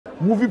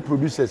movie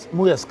producers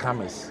more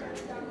scammers.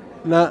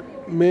 Na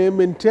me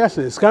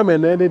mentiase scammer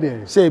na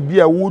dey. Say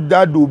bia wo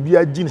dad obi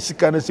agin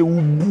sika na say wo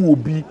bu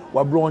obi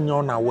wa bro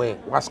onyo na we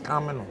was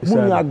scamming no.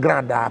 Mu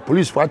AGRADAA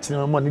police for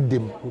atin money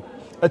dem.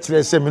 E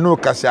kire say me no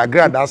ka say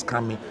AGRADAA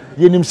scamming.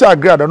 Ye nim say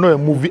AGRADAA no a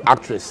movie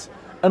actress.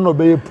 And no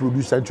be a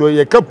producer. So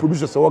ye ka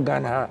producer say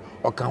Ghana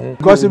o ka ho.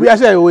 Because we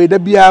say we da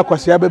bia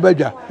kwase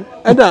abebadwa.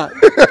 And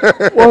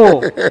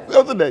oh,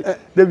 after that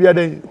da bia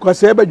den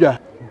kwase abedwa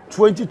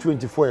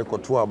 2024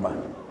 ekoto aba.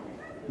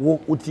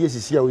 Wo tie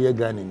sisi a wo ye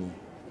Ghana ni.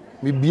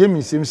 Me bie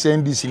me same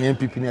send this in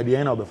MPP na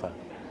dey na obefa.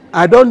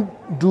 I don't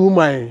do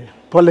my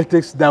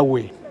politics that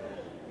way.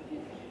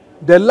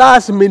 The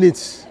last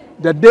minute,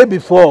 the day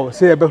before,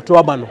 say to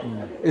Abano,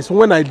 is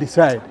when I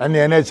decide. And the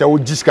NH will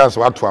discuss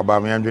what to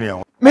about me and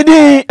Junior.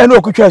 Medi and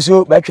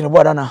Okuchaso, back in the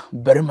Bodana,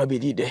 Berima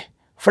Bidide.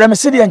 From a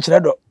city and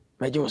Chirado,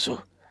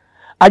 Majoso.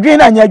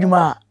 Again, I knew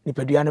Juma,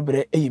 Nipediana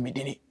Bre, a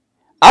Medini.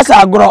 As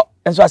I grow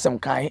and so some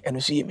kind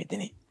and see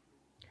Medini.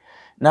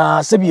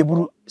 Na Sebi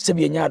Buru,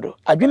 Sebi Nyado,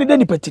 I didn't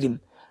any petitum.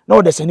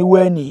 No, there's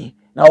anywhere ni,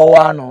 na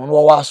wano, no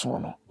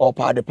wasono, or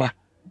padepa.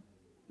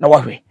 Na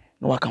wawe,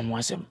 no wakam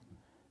wasem.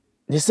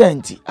 The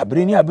senti, a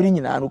brini,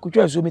 and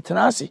Okucha so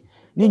metanasi,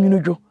 ni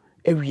nujo,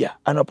 area,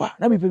 anopa.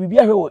 Na be baby,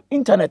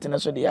 internet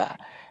and so they are.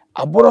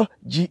 ABRO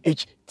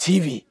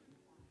GHTV,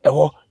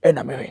 eho,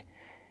 enamere.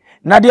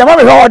 Na the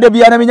amount of the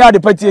Bianamina, the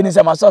party, and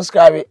some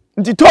subscribe.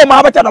 Until to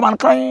my better man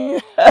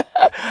crying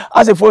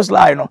as a first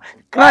line,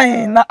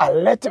 crying, not a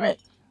let me.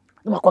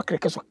 No, my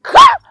cricket so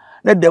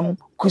let them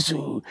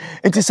kusu.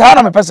 It is how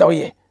I'm a person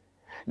here.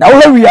 Now,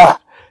 where we are,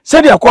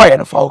 say the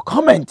acquire for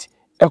comment,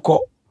 echo.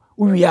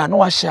 We are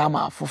no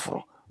shama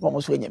fufro,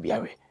 almost when you be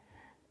away.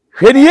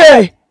 When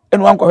ye,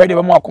 and one could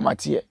have more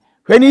commatia.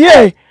 When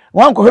ye,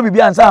 one could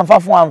be answer and far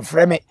from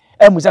frame,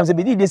 and with some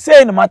the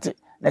same matter,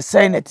 the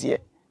same at ye.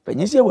 When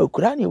you say, well,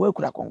 could I work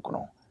with a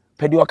concono?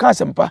 Pedio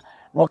Casempa,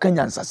 no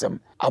Kenyan Sassem,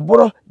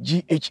 ABRO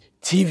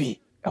GHTV.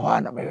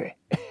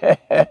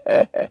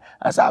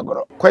 As I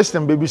grow.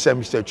 Question baby say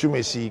Mr.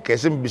 Chumesi,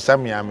 Kasim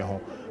Bisami Ameho,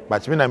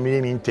 but when I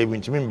mean interview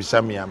to me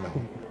Bisami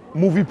Ameho.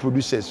 Movie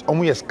producers,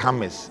 almost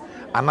scammers,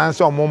 and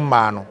answer on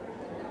man,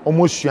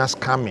 almost you are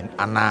scamming,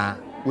 and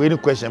we any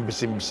question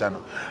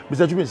Bisano.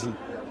 Mr. Chumesi,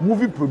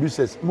 movie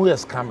producers, more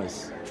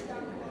scammers.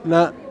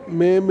 Na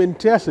me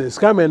mentiase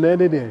scammer na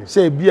dey.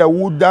 Say bia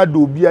wo dad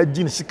obi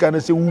agin sika na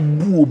say wo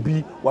bu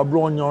obi wa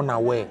bro onyo na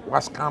we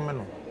was scamming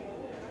no.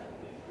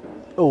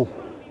 Oh.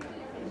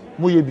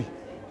 Moyebi.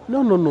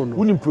 No.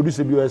 Wouldn't produce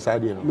a BS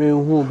idea. Me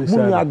who be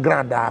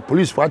AGRADAA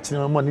police for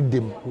money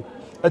dem.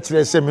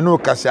 Actually, say me no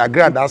kasi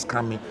AGRADAA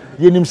scamming.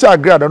 Ye nim say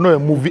AGRADAA no a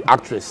movie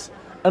actress.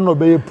 And no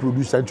be a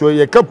producer. So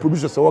ye can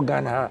produce so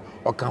Ghana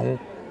or ka ho.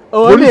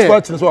 Police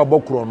for so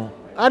abokro no.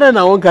 I don't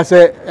know one can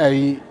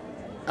say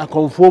I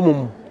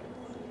conform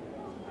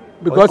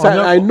because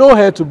I know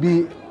her to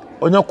be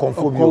on your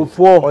conform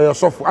or your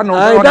soft.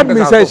 That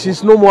means that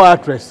she's no more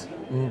actress.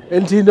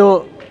 And you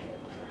know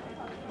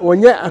when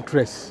you're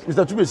actress,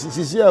 Mr. Chubesi,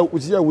 she's here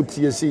with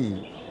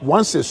TSC.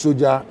 Once a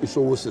soldier is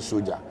always a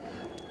soldier.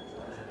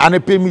 And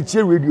a pay me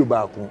radio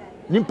back.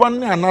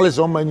 Nippon analysis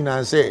on my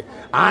and say,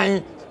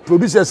 I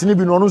producers need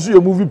to see a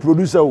movie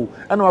producer.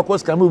 And of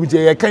course, can be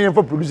a Kenyan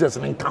for producers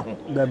and count.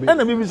 And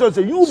the movie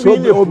say, you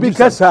be a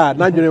because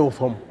Nigerian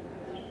form.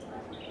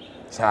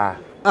 Sir,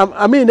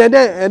 I mean, and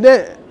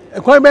then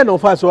a comment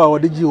of us or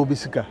the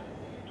Obisika.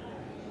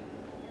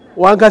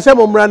 One can say,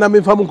 Momrana,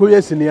 me from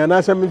Kuyesini, and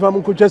I say, me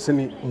from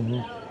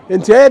Kuchesini.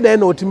 And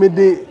then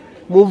ultimately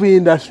movie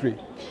industry.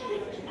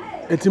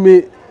 It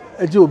me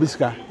a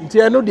Jobiska.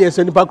 Until I know there's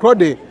any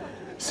pacrode,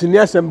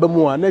 senior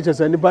Sembamua,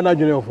 nature and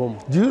Nipana form.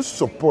 Do you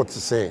support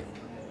say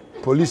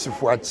police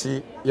for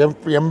Achi,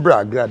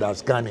 Yembra AGRADAA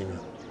scanning?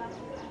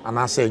 And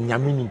I say,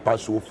 Yamini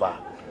pass so far.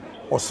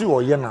 Or see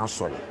or yen now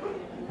sorry.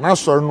 Now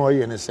sorry no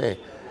yen say,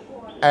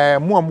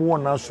 more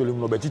now sorry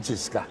no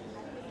betichiska.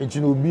 It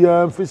will be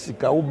a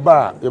physical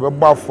bar, you have a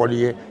bar for the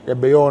year, you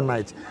be all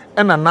night.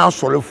 And now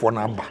sorry for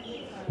number.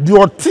 The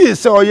OT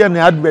say oh yeah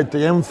na advert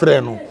yem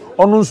frɛ no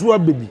ɔno nso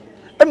abebi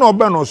ɛna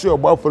ɔba no so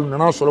ɔba afɔre na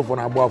sɔrɔ fɔ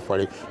na abo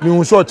afɔre me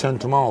hu so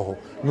ɔkyentoma wɔ hɔ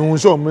me hu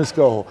so ɔmeska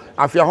wɔ hɔ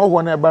afia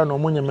hɔ na ɛba no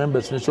ɔmonye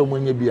members ne so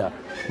ɔmonye bia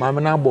maame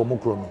na abɔ mo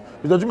kro no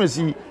because you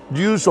see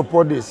do you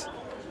support this?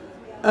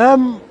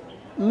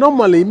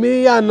 Normally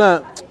me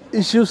na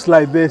issues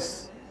like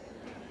this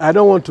I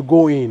don't want to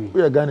go in.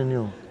 We are Ghana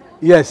new.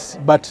 Yes,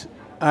 but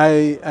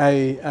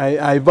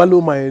I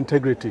value my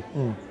integrity.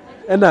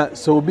 And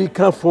so be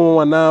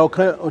careful and now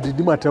can or the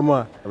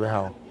dimatema.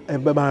 How?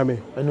 And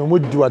Babame. And you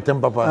would do a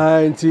temper.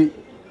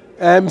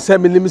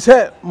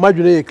 Say,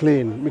 Marjorie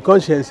clean, my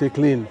conscience is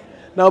clean.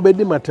 Now be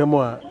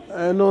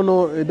dimatema.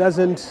 No, it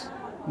doesn't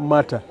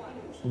matter.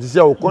 This is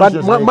our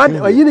conscience.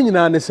 But you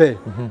didn't say.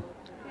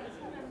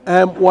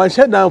 One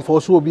shut down for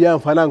so be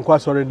and find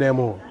quite sorry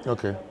demo.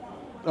 Okay.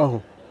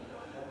 Oh.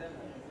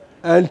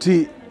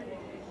 Auntie,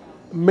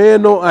 me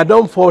no, I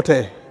don't fault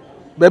her.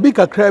 Baby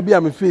Kakrabi,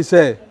 I'm free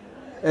say.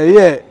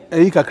 Yeah,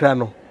 kakra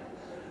no.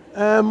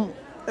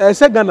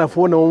 Ese Ghana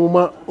for na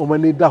woma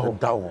omani da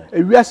ho.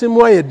 We ase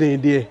mo aye den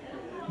de.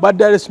 but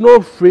there is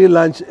no free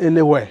lunch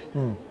anywhere.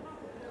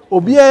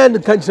 Obiya in the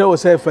country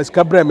was say first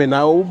Cabrame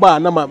now, Uba,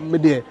 Nama,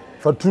 Media.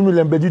 For 2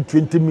 million, but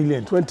 20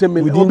 million. 20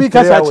 million. Obi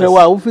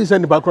Casachewa, who feels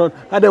in the background,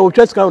 and they will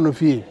just count of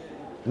fee.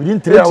 Within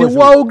 3 hours. It's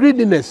wow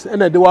greediness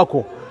and the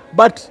wako.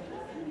 But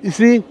you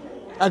see,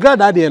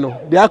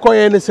 AGRADAA, the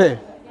Akoya say,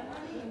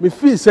 me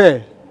feel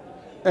say,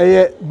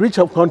 a breach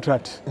of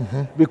contract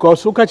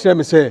because so catch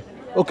them say,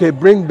 okay,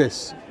 bring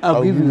this,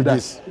 I'll give you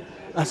that.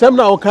 As I'm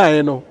now okay,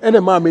 any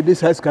man made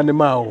this has can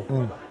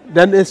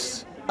then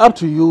it's up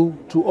to you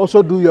to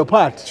also do your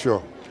part.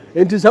 Sure.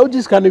 And it is how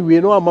this kind of we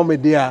know a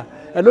moment there.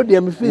 I know the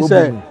MFI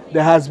say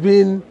there has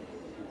been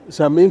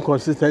some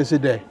inconsistency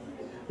there.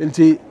 And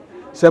the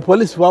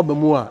police for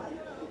Bamua,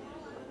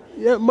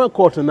 yeah, my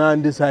court now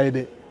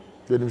decided.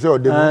 And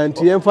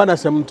the infant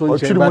some to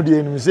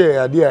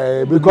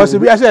because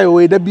if I say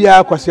we the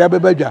beer Kwasia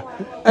Bebeja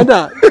and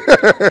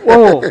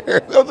oh,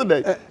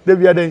 the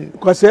beer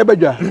Kwasia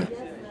Beja.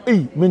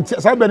 Hey,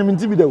 Sabin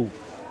Mintibido.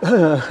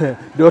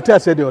 The hotel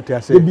said the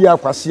hotel said the beer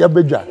Kwasia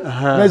Beja.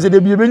 As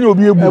the beer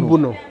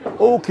Buno.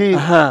 Okay.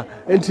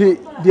 And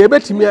the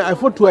betting I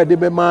thought to a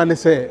debe man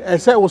say, I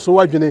said also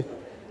watching a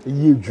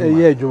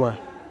year, Juma.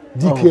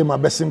 DK my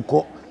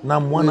besinko,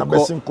 Nam one a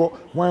besinko,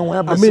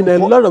 one. I mean, a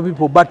lot of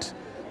people, but.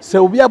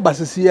 So we are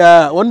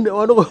Bassia, one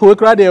we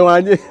cried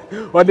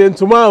or then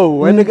tomorrow,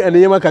 when the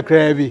Yamaka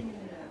Cravy,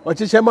 or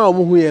Chishama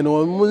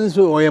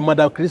or your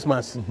mother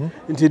Christmas,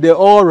 until they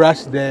all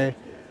rush there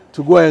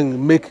to go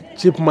and make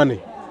cheap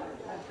money.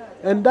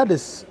 And that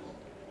is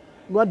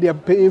what they are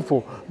paying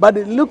for. But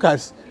look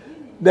at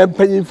them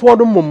paying for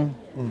the mom,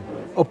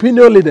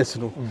 opinion leaders,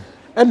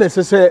 and they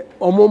say,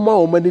 Omoma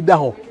or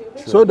Manidaho,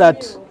 so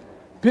that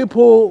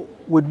people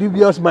with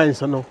dubious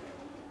minds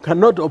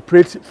cannot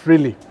operate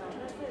freely.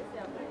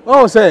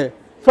 Oh, say,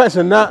 first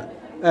and now,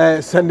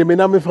 Sunday,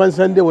 me friend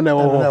Sunday when I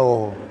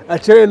was.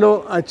 Actually,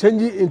 no, I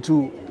change it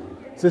into,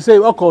 say,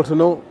 occult,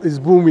 is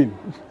booming.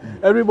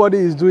 Everybody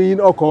is doing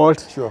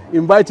occult,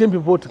 inviting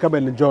people to come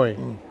and enjoy.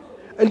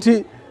 And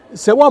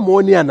say, one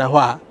morning and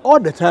all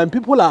the time,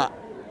 people are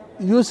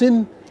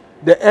using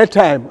the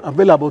airtime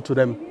available to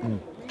them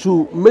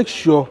to make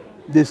sure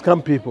they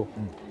scam people.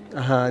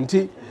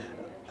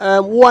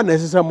 One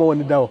necessary more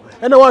than that.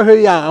 And I want to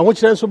hear, I want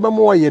to answer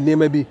more your name,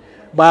 maybe.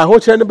 But I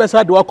hope you best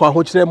do akwa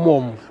hoche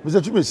mom.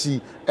 Mr.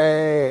 Chumesi,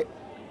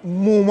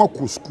 mo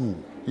mako school,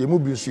 ye mo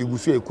bi so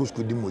egusu e ko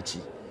school di mochi.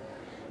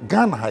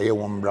 Ghana ha ye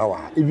won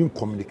brawa, even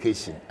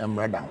communication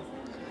emra down.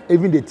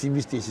 Even the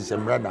TV stations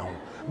emra down.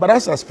 But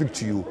as I speak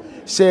to you,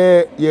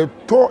 say ye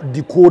to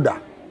decoder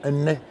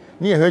enne,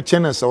 ni ye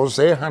channels so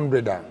say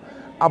 100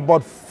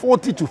 about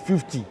 40 to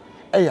 50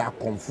 e ya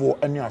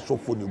comfort ene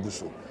asofo ne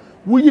guso.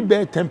 We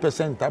bear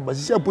 10%, but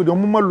she put the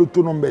mama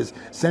lotto numbers,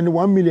 send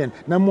 1 million,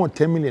 no more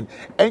 10 million.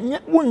 And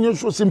yet, when you're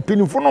so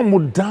simple, for no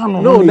more down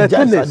on no,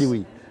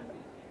 the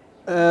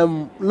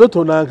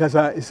Lotto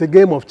Nankasa is a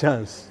game of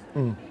chance.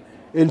 And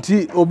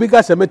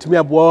Obiga met me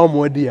a boy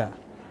more dear.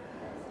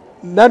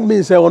 That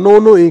means there will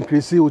no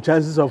increase your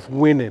chances of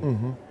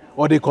winning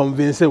or they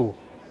convince you.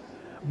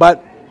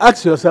 But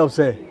ask yourself,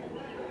 say,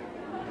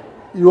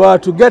 you are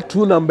to get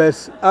 2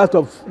 numbers out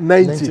of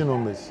 90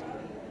 numbers.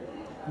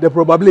 The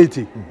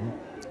probability.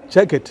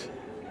 Check it.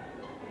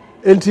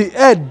 And the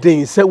add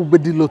things say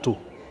ubedi lotto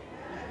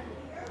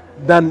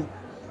than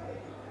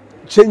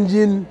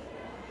changing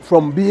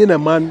from being a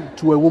man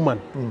to a woman.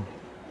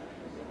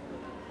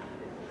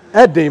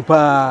 Adding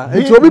pa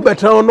it will be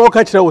better on no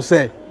catch will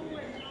say.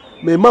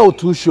 Me mouth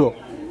too sure.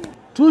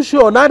 Too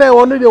sure. Now they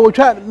want they will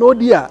try no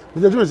dear.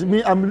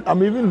 Me,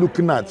 I'm even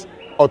looking at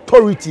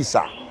authorities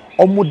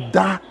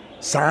omoda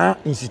sa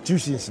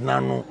institutions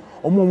nano.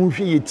 Omo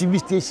muhwe TV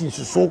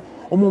stations so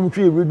omo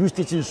radio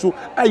station so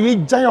aye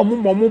giant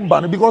omo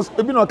ban because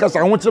ebi no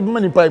kasa won tire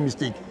many by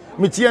mistake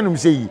me tie no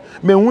say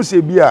me hu say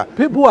bia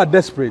people are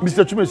desperate.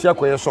 Mr. Chumesi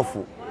akoye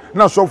sofo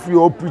na sofo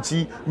yo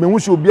preach me hu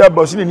say obi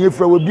aba so na nie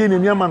fra obi na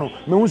nie ma no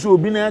me hu say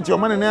obi na ya che o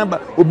ma na aba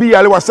obi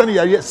yale wasane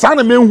yare sa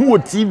na me hu o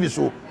TV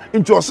so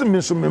nti o se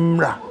me so me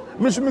mra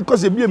me so me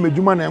cause ebi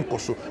emedwuma na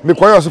enkoso me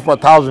koye so for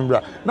 1000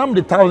 bra na me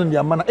the 1000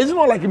 dia mana is it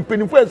not like in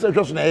penny for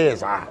so na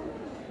yes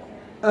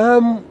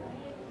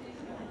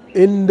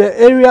in the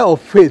area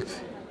of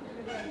faith,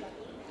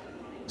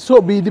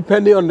 so be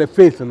depending on the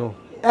faith,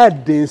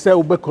 add the say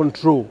ube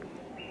control.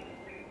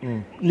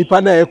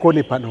 Nipa na eko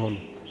nipa na hono.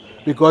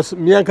 Because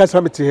me anka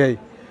samiti hey,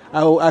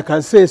 I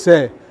can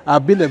say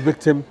I've been a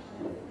victim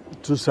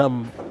to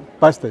some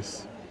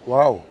pastors.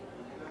 Wow.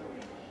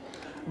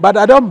 But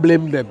I don't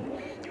blame them.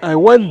 I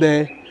went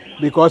there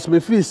because me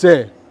feel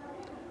say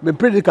me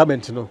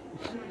predicament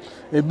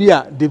it be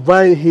a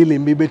divine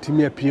healing maybe to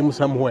me appear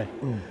somewhere.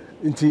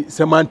 Inti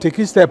semantic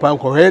step and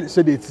correct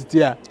said it's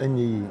here.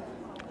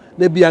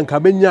 Maybe an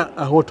cabina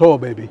a hotel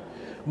baby.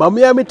 But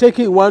me am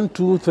taking 1,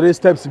 2, 3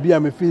 steps be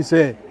am feel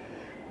say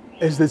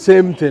it's the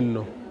same thing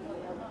no.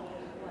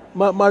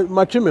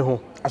 Ma chime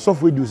ho.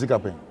 Asof we do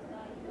sikapen.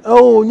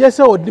 Oh, yes,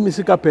 I would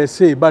do per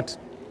se, but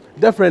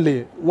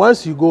definitely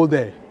once you go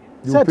there,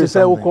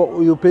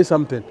 you pay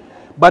something.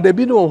 But the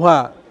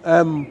bidon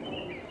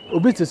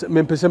Obi tis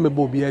me pese me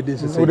bo bia dey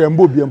say. O dem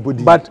bo bia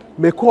mpodi. But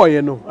me call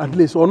you no at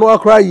least ono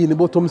akra yi ni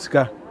bottom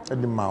sika. E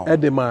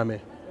de ma me.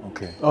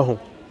 Okay.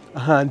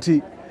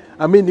 Auntie.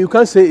 I mean, you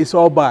can't say it's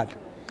all bad.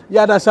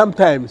 Yeah, that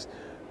sometimes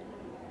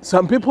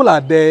some people are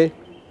there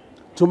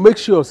to make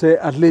sure, say,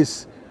 at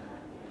least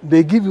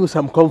they give you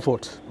some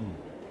comfort.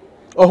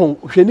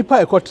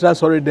 Shenipa eko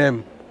transfer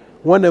them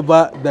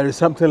whenever there is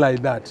something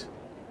like that.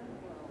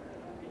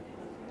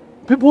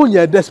 People when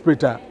you're desperate,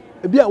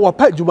 ebi a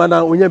wapa juma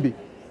na onyabi.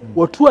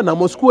 Watu na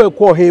Moscow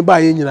eko he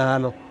ba ye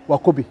nyina no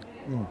wakobi.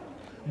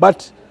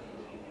 But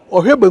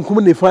ohebe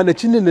nkum ne fa na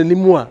chini na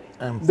nimu a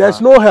there's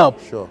no help.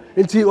 Sure.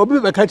 Until obi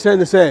be catch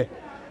and say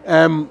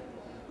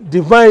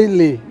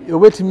divinely you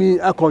wait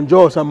me I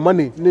conjure some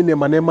money ni ne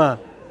manema.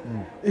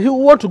 He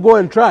want to go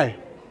and try.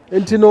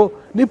 Until no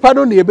nipa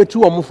no na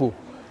ebetu omfo.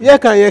 Ye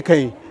kan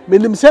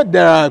menim said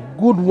there are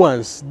good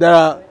ones. There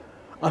are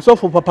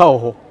asofo papa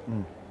oho.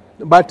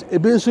 But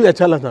ebi nso ye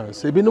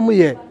charlatans. Ebi no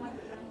ye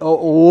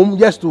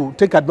just to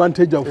take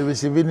advantage of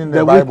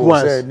the Bible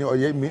said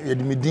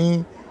me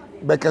din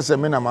bekase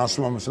me na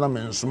masoma so na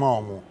me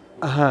nsoma omo.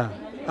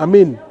 I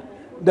mean,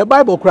 the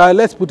Bible cry,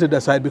 let's put it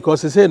aside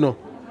because they say no.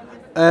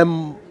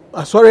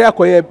 Sorry, a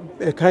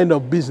kind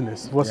of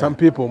business for some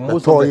people.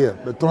 Most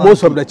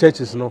of the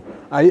churches, no.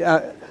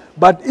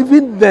 But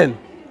even then,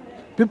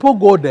 people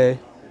go there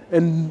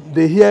and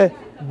they hear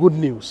good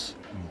news.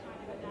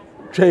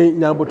 Those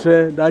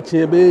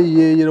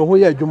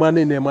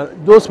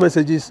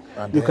messages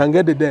you can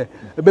get it there.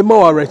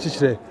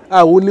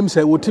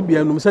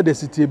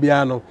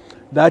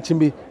 That can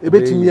be a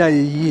bit me a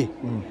ye.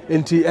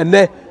 And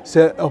then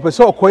say of a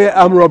so quiet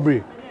armed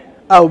robbery.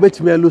 I'll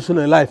bet me a losing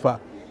a life.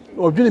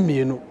 Or dream me,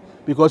 you know,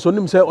 because on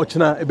him say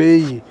Ochina a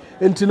bay.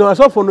 And to know as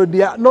often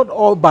they are not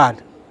all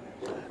bad.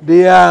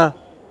 They are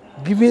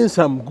giving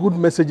some good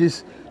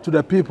messages to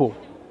the people,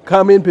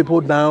 calming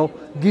people down,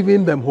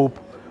 giving them hope.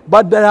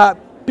 But there are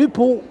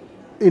people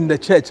in the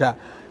church,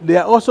 they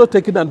are also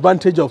taking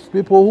advantage of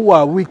people who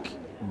are weak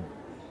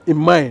in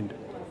mind.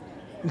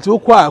 He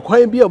doesn't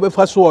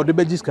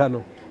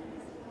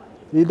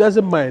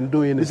mind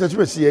doing it. Mr.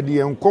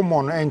 Chubesi, come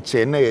on and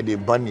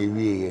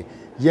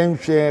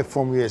share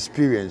from your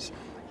experience.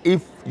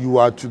 If you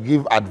are to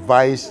give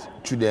advice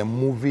to the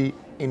movie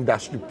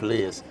industry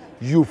players,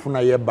 you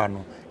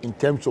in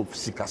terms of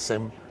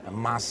sikasem,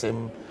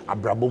 masem,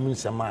 abrabomin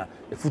sema,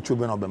 the future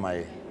be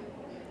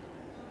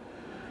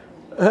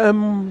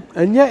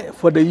and yet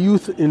for the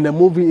youth in the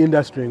movie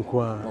industry,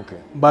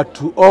 okay. But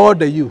to all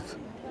the youth,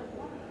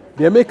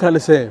 the American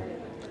say,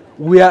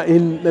 we are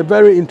in a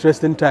very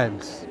interesting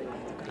times.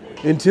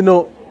 And you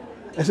know,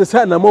 as I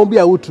said, I'm be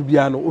out to be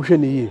an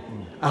ocean ye.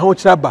 I want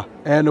chaba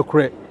and no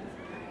credit.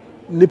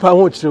 Nipa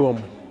won't show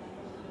him.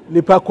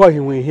 Nipa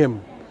calling with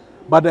him.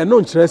 But I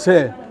know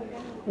say,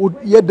 would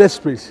ye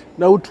desperate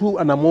now too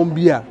and I'm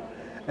be a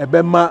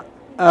bema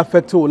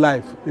affect your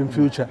life in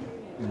future.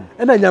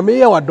 And I am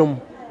here wadom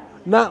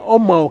na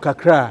oma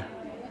kakra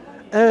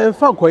and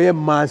fa koye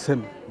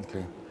masem.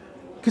 Okay.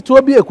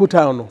 Kitwa bi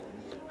ekuta no.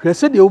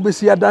 Hwese de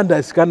obesi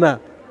adanda scanner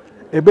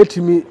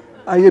ebetimi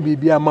aye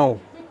bibia ma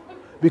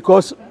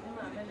because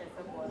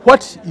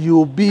what you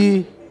will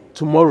be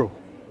tomorrow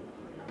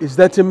is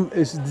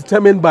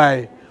determined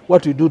by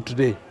what you do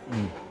today.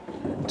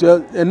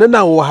 And then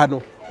now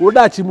no would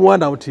achieve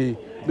one out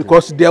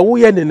because there will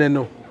yen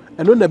no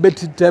and don't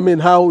determine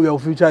how your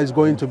future is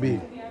going to be.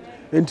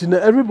 And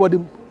everybody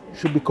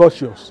should be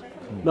cautious.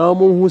 Now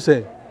who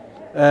say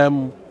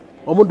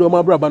omodo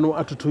mabraba no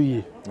atutu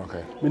ye.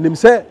 Okay. Menim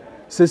say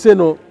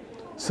no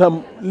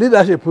some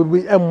leadership will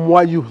be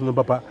more youth no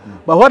papa.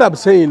 But what I'm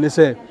saying is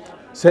say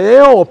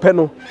o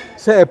peno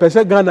say a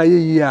person Ghana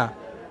ye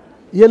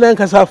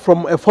nankasa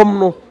from a form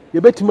no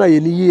you betima ye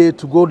ni ye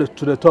to go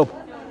to the top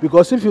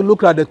because if you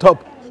look at the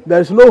top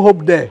there is no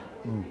hope there.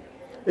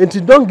 And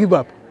you don't give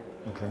up.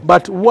 Okay.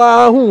 But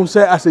who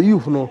say as a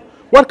youth no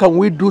what can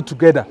we do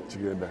together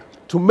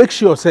to make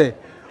sure say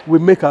we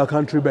make our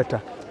country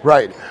better?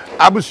 Right.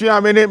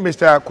 Abusuya mene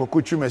Mr.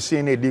 Kokuchu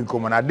Mesine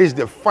Dinkomo. Now this is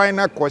the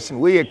final question.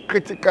 We a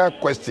critical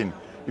question.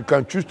 You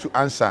can choose to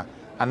answer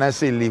and I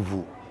say leave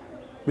you.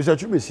 Mr.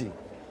 Chubesi,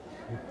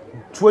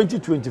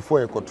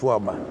 2024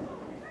 ekotoaba.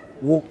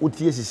 Wo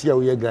utie sisi ya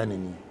uye Ghana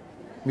ni.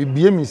 Me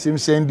bie mi sim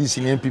send this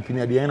in MPP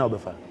na de na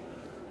obefa.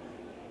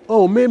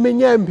 Oh, me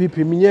nya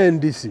MPP, me nya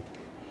NDC.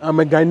 I'm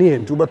a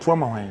Ghanaian. To beto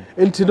ama hwan.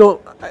 And you know,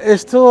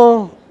 it's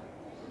still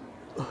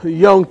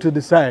young to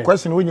decide.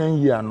 Question when you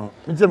year no.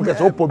 Nti me kase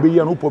opo be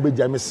year no opo be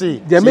jam say.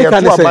 They make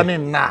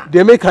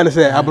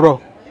say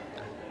ABRO.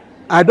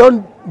 I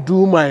don't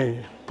do my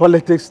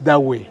politics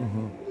that way.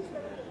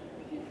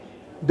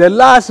 The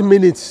last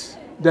minutes,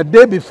 the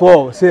day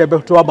before, say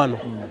beto abano,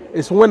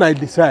 is when I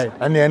decide.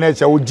 And the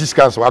NHS will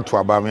discuss what to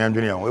about me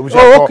engineer.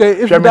 Oh,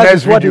 okay, if that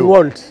is what you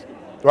want.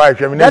 Right,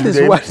 that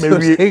is what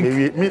maybe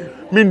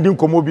me ndin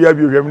komo bia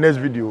bi next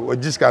video or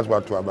discuss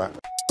what to about.